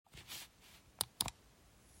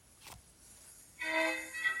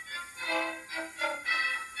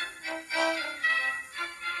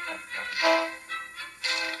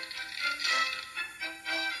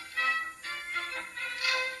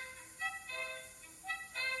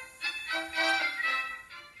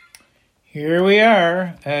Here we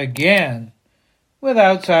are again with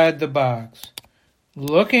Outside the Box,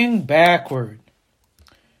 looking backward.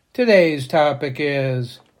 Today's topic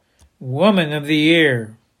is Woman of the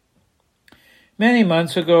Year. Many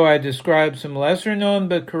months ago I described some lesser-known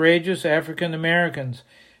but courageous African Americans,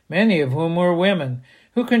 many of whom were women,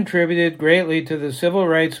 who contributed greatly to the civil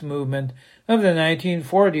rights movement of the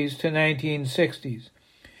 1940s to 1960s.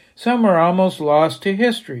 Some were almost lost to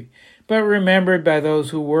history, but remembered by those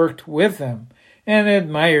who worked with them and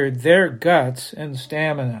admired their guts and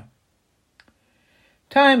stamina.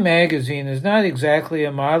 Time magazine is not exactly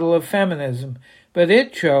a model of feminism, but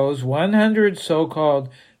it chose 100 so-called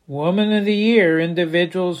Woman of the Year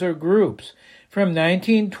individuals or groups from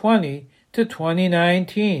 1920 to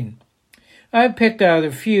 2019. I picked out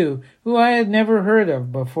a few who I had never heard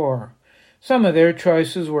of before. Some of their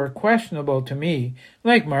choices were questionable to me,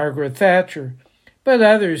 like Margaret Thatcher, but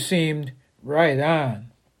others seemed right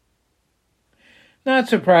on. Not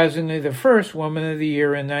surprisingly, the first Woman of the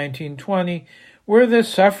Year in 1920 were the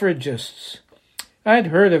suffragists. I'd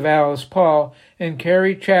heard of Alice Paul and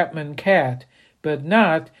Carrie Chapman Catt, but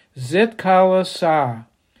not Zitkala Sa,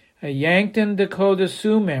 a Yankton, Dakota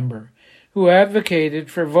Sioux member who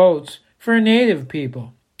advocated for votes for Native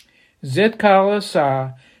people. Zitkala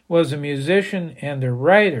Sa was a musician and a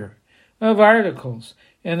writer of articles,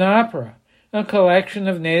 an opera, a collection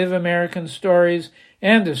of Native American stories,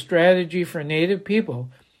 and a strategy for Native people,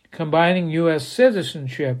 combining U.S.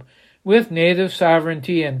 citizenship with Native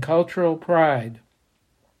sovereignty and cultural pride.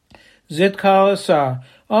 Zitkala Sa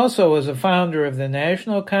also was a founder of the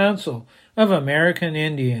National Council of American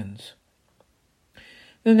Indians.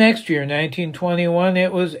 The next year, 1921,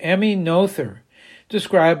 it was Emmy Noether,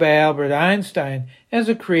 described by Albert Einstein as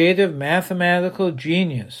a creative mathematical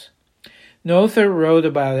genius. Noether wrote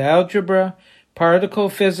about algebra, particle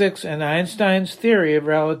physics, and Einstein's theory of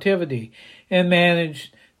relativity, and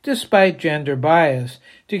managed, despite gender bias,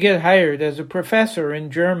 to get hired as a professor in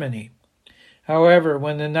Germany. However,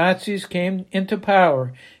 when the Nazis came into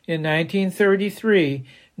power in 1933,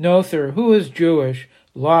 Noether, who was Jewish,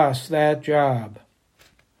 lost that job.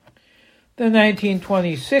 The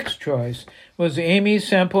 1926 choice was Aimee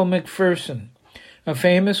Semple McPherson, a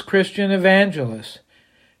famous Christian evangelist.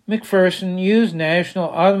 McPherson used national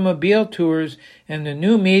automobile tours and the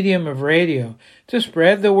new medium of radio to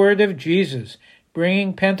spread the word of Jesus,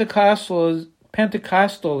 bringing Pentecostalism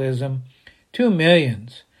to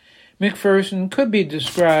millions. McPherson could be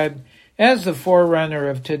described as the forerunner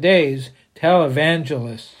of today's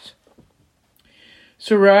televangelists.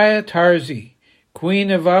 Soraya Tarzi,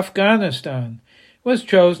 Queen of Afghanistan, was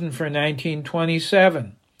chosen for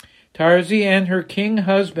 1927. Tarzi and her king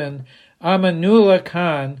husband, Amanullah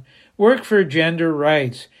Khan, worked for gender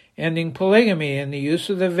rights, ending polygamy and the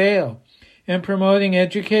use of the veil, and promoting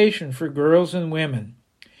education for girls and women.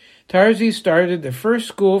 Tarzi started the first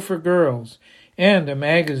school for girls and a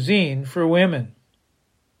magazine for women.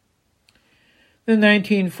 The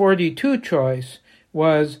 1942 choice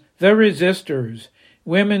was The Resistors,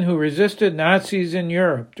 women who resisted Nazis in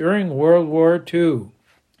Europe during World War II.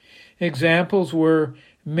 Examples were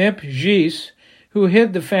Miep Gies, who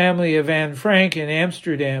hid the family of Anne Frank in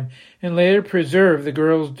Amsterdam and later preserved the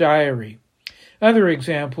girl's diary. Other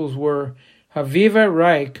examples were Haviva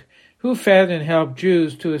Reich, who fed and helped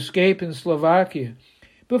Jews to escape in Slovakia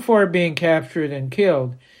before being captured and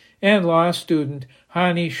killed, and law student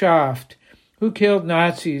Hannie Schaft, who killed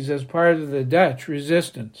Nazis as part of the Dutch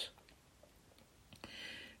resistance.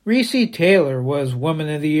 Recy Taylor was Woman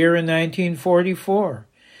of the Year in 1944.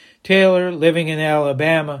 Taylor, living in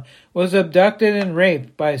Alabama, was abducted and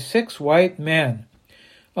raped by 6 white men.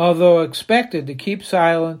 Although expected to keep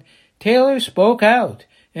silent, Taylor spoke out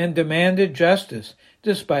and demanded justice,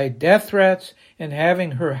 despite death threats and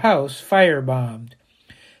having her house firebombed.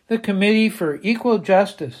 The Committee for Equal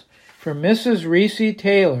Justice for Mrs. Recy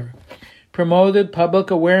Taylor promoted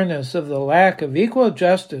public awareness of the lack of equal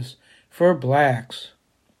justice for blacks.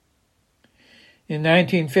 In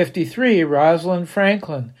 1953, Rosalind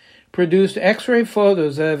Franklin produced X-ray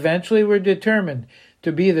photos that eventually were determined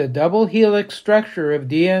to be the double helix structure of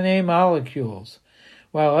DNA molecules.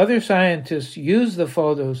 While other scientists used the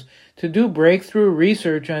photos to do breakthrough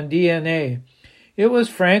research on DNA, it was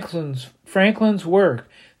Franklin's work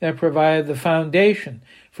that provided the foundation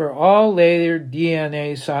for all later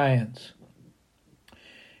DNA science.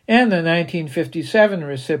 And the 1957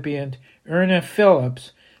 recipient, Erna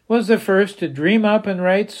Phillips, was the first to dream up and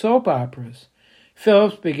write soap operas.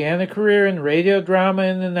 Phillips began a career in radio drama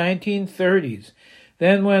in the 1930s,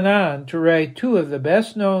 then went on to write 2 of the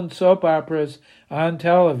best-known soap operas on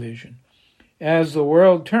television, As the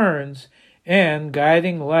World Turns and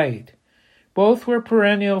Guiding Light. Both were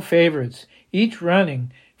perennial favorites, each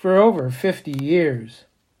running for over 50 years.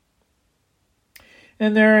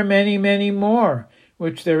 And there are many, many more,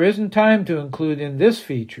 which there isn't time to include in this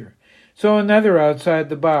feature. So another Outside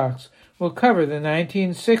the Box will cover the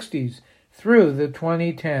 1960s through the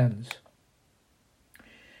 2010s.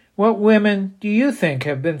 What women do you think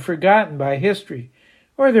have been forgotten by history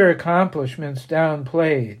or their accomplishments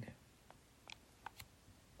downplayed?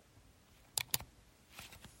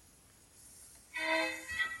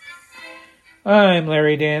 I'm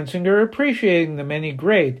Larry Dansinger, appreciating the many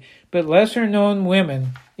great but lesser-known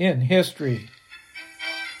women in history.